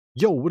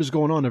Yo, what is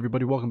going on,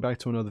 everybody? Welcome back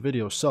to another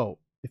video. So,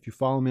 if you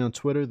follow me on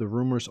Twitter, the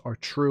rumors are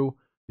true.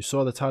 You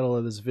saw the title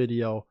of this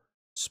video.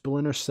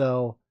 Splinter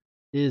Cell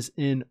is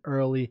in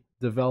early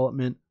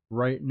development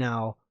right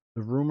now.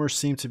 The rumors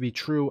seem to be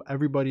true.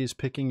 Everybody is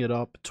picking it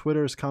up.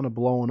 Twitter is kind of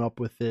blowing up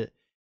with it.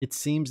 It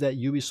seems that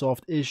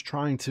Ubisoft is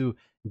trying to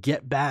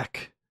get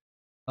back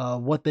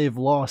what they've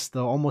lost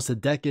almost a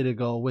decade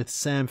ago with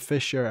Sam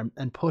Fisher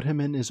and put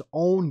him in his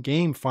own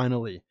game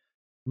finally.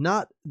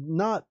 Not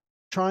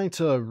trying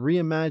to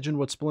reimagine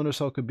what Splinter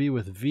Cell could be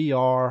with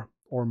VR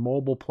or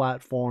mobile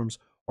platforms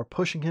or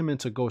pushing him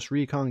into Ghost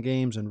Recon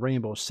games and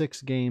Rainbow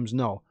Six games.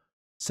 No.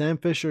 Sam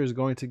Fisher is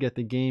going to get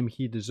the game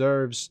he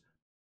deserves.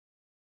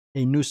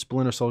 A new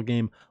Splinter Cell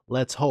game.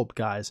 Let's hope,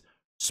 guys.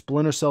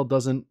 Splinter Cell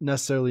doesn't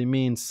necessarily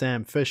mean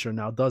Sam Fisher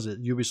now, does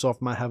it? Ubisoft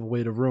might have a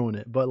way to ruin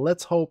it, but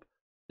let's hope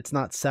it's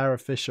not Sarah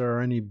Fisher or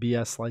any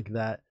BS like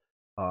that.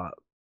 Uh,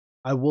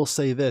 I will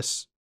say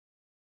this.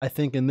 I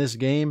think in this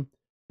game,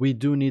 we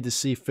do need to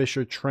see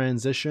Fisher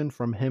transition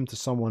from him to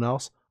someone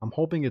else. I'm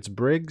hoping it's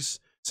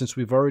Briggs, since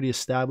we've already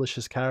established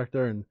his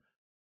character in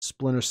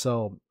Splinter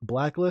Cell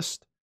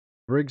Blacklist.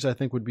 Briggs, I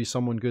think, would be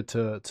someone good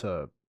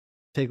to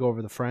take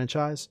over the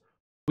franchise.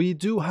 We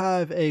do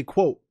have a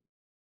quote,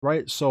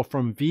 right? So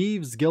from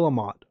Vives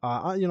Guillemot.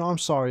 I'm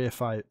sorry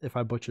if I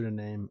butchered a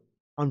name.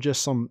 I'm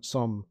just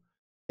some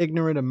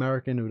ignorant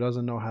American who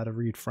doesn't know how to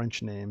read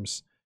French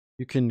names.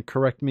 You can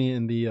correct me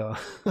in the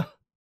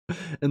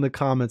in the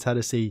comments how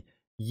to say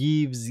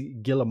Yves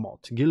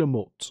Guillemot.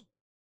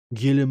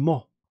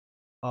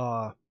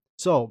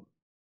 So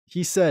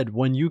he said,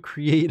 when you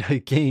create a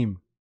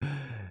game,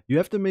 you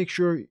have to make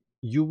sure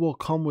you will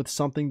come with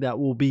something that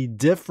will be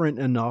different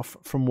enough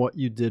from what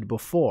you did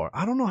before.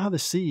 I don't know how the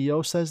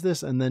CEO says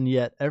this, and then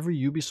yet every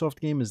Ubisoft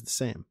game is the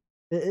same.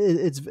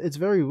 It's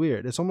very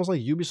weird. It's almost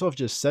like Ubisoft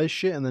just says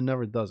shit and then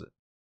never does it.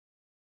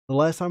 The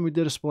last time we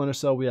did a Splinter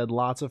Cell, we had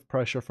lots of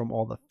pressure from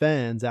all the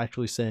fans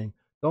actually saying,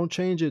 don't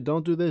change it,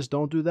 don't do this,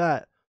 don't do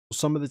that.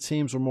 Some of the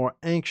teams were more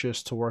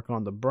anxious to work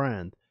on the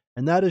brand.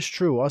 And that is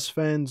true. Us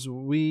fans,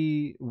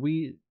 we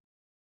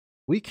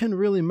can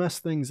really mess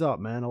things up,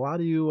 man. A lot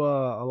of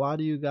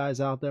you guys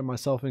out there,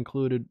 myself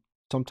included,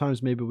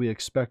 sometimes maybe we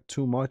expect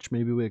too much.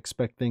 Maybe we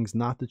expect things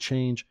not to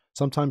change.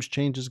 Sometimes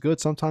change is good,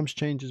 sometimes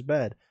change is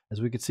bad. As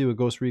we could see with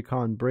Ghost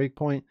Recon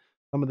Breakpoint,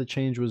 some of the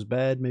change was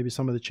bad, maybe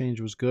some of the change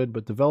was good,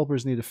 but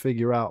developers need to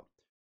figure out,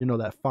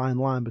 that fine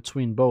line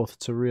between both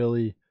to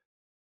really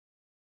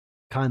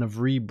kind of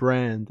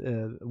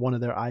rebrand one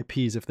of their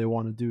IPs if they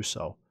want to do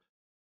so.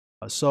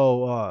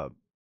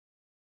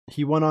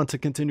 He went on to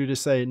continue to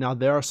say, now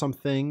there are some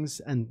things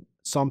and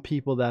some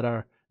people that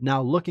are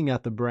now looking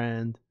at the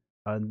brand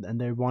and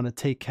they want to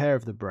take care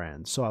of the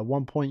brand. So at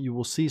one point you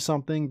will see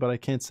something, but I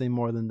can't say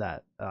more than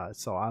that.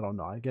 So I don't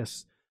know. I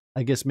guess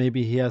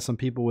maybe he has some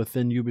people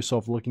within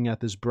Ubisoft looking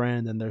at this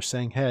brand and they're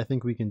saying, hey, I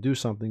think we can do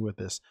something with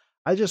this.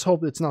 I just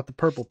hope it's not the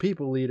Purple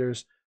People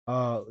leaders.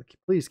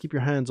 Please keep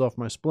your hands off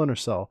my Splinter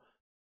Cell.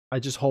 I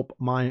just hope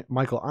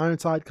Michael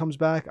Ironside comes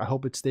back. I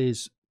hope it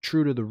stays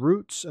true to the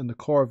roots and the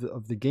core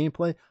of the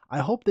gameplay. I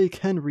hope they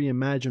can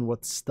reimagine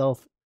what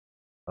stealth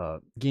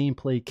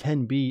gameplay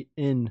can be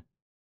in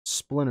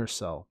Splinter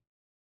Cell.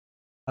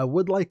 I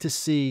would like to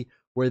see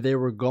where they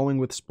were going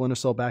with Splinter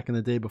Cell back in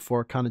the day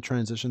before it kind of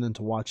transitioned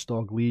into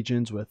Watchdog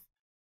Legions, with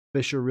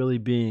Fisher really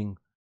being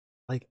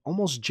like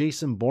almost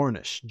Jason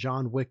Bourne-ish,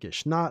 John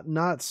Wickish.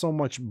 Not so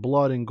much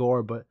blood and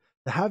gore, but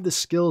to have the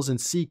skills in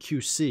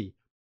CQC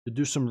to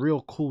do some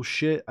real cool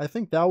shit. I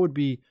think that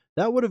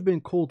would have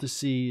been cool to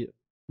see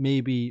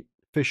maybe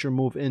Fisher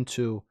move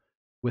into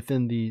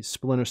within the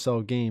Splinter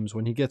Cell games.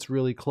 When he gets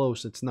really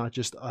close, it's not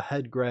just a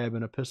head grab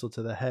and a pistol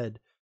to the head.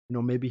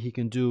 Maybe he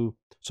can do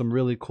some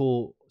really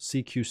cool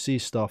CQC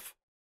stuff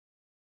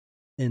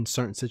in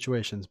certain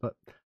situations. But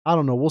I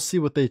don't know. We'll see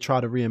what they try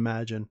to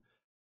reimagine.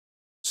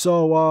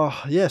 So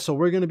yeah, so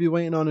we're gonna be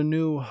waiting on a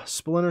new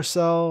Splinter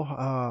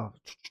Cell.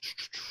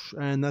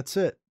 And that's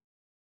it.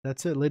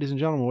 That's it, ladies and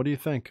gentlemen. What do you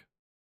think?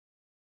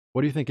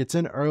 What do you think? It's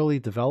in early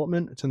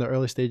development. It's in the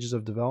early stages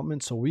of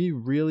development. So we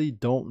really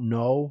don't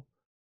know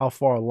how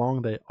far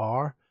along they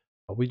are.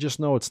 We just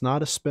know it's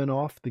not a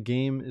spin-off. The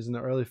game is in the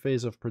early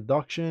phase of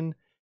production.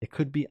 It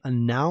could be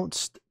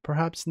announced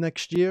perhaps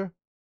next year.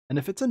 And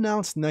if it's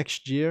announced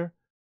next year,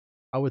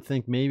 I would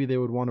think maybe they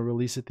would want to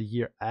release it the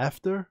year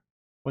after,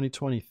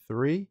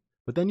 2023.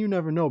 But then you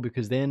never know,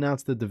 because they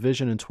announced the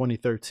Division in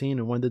 2013.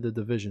 And when did the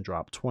Division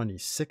drop?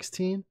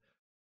 2016.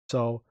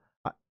 So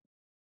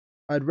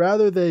I'd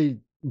rather they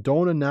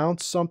don't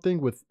announce something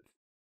with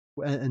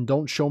and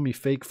don't show me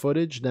fake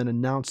footage than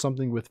announce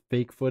something with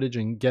fake footage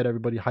and get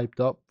everybody hyped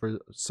up for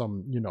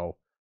some,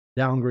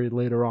 downgrade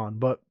later on.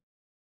 But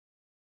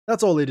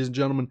that's all, ladies and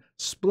gentlemen.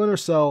 Splinter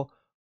Cell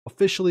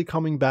officially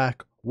coming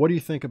back. What do you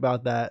think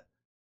about that?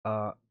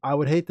 I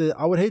would hate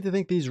to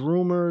think these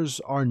rumors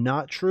are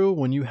not true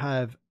when you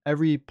have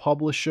every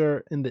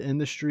publisher in the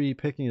industry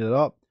picking it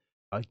up.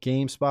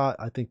 GameSpot,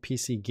 I think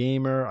PC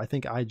Gamer, I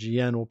think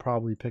IGN will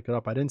probably pick it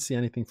up. I didn't see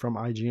anything from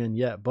IGN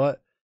yet,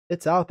 but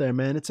it's out there,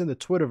 man. It's in the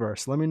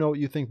Twitterverse. Let me know what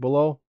you think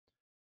below.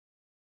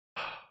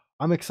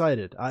 I'm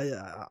excited.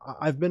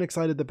 I've been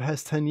excited the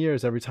past 10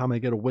 years every time I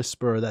get a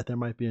whisper that there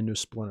might be a new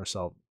Splinter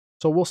Cell.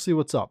 So we'll see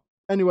what's up.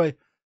 Anyway,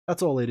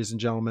 that's all, ladies and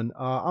gentlemen.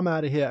 I'm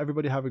out of here.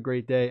 Everybody have a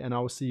great day, and I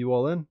will see you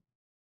all in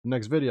the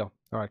next video.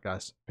 All right,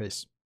 guys.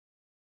 Peace.